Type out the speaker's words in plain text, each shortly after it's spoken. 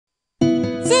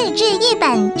自制一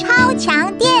本超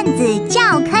强电子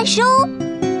教科书。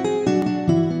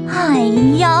哎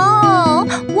呦，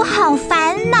我好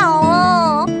烦恼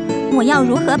哦！我要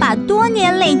如何把多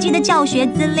年累积的教学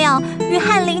资料与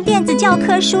翰林电子教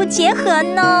科书结合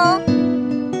呢？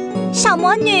小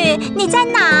魔女，你在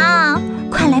哪？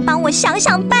快来帮我想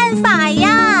想办法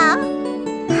呀！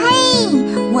嘿，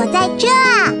我在这，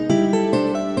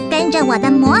跟着我的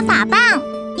魔法棒，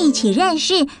一起认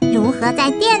识如何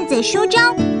在电子书中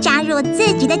加入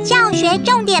自己的教学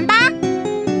重点吧。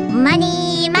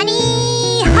Money,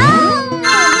 money, home！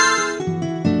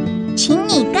 请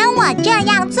你跟我这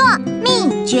样做。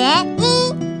秘诀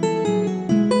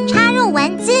1：插入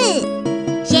文字，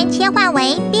先切换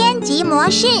为编辑模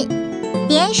式，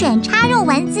点选插入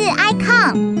文字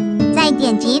icon， 再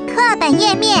点击课本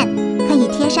页面，可以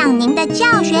贴上您的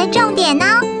教学重点哦。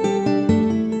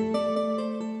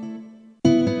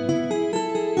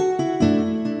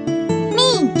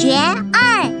秘诀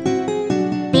2：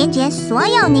连结所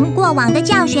有您过往的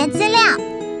教学资料，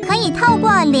可以透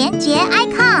过连结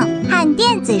icon 和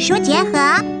电子书结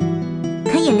合，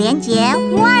可以连结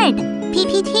Word、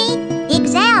PPT、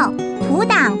Excel、图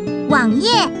档、网页，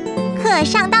课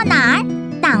上到哪儿，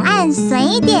档案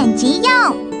随点即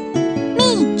用。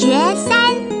秘诀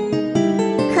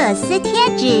3：可撕贴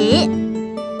纸。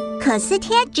可撕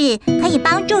贴纸可以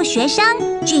帮助学生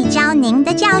聚焦您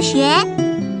的教学。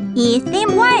以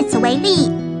ThemeWords 为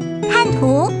例，看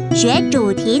图学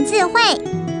主题字汇。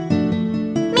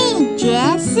秘诀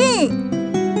4：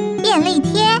便利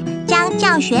贴，将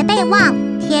教学备忘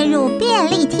贴入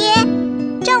便利贴，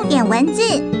重点文字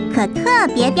可特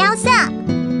别标色。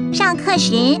上课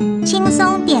时轻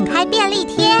松点开便利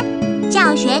贴，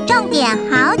教学重点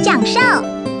好讲授。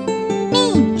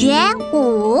秘诀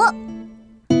5：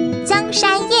增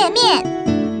删页面。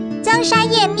增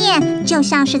删页面就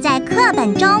像是在课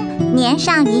本中粘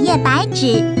上一页白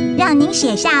纸，让您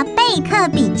写下备课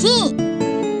笔记。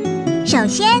首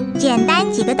先，简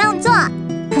单几个动作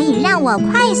可以让我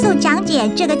快速讲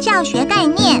解这个教学概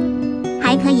念，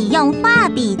还可以用画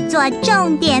笔做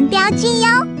重点标记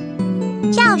哟。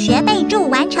教学备注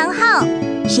完成后，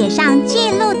写上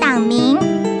记录档名，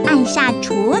按下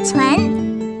储存，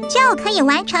就可以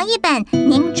完成一本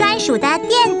您专属的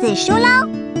电子书喽。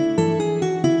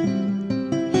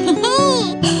嘿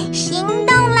嘿，心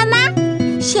动了吗？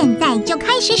现在就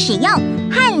开始使用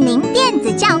翰林电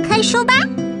子教科书吧。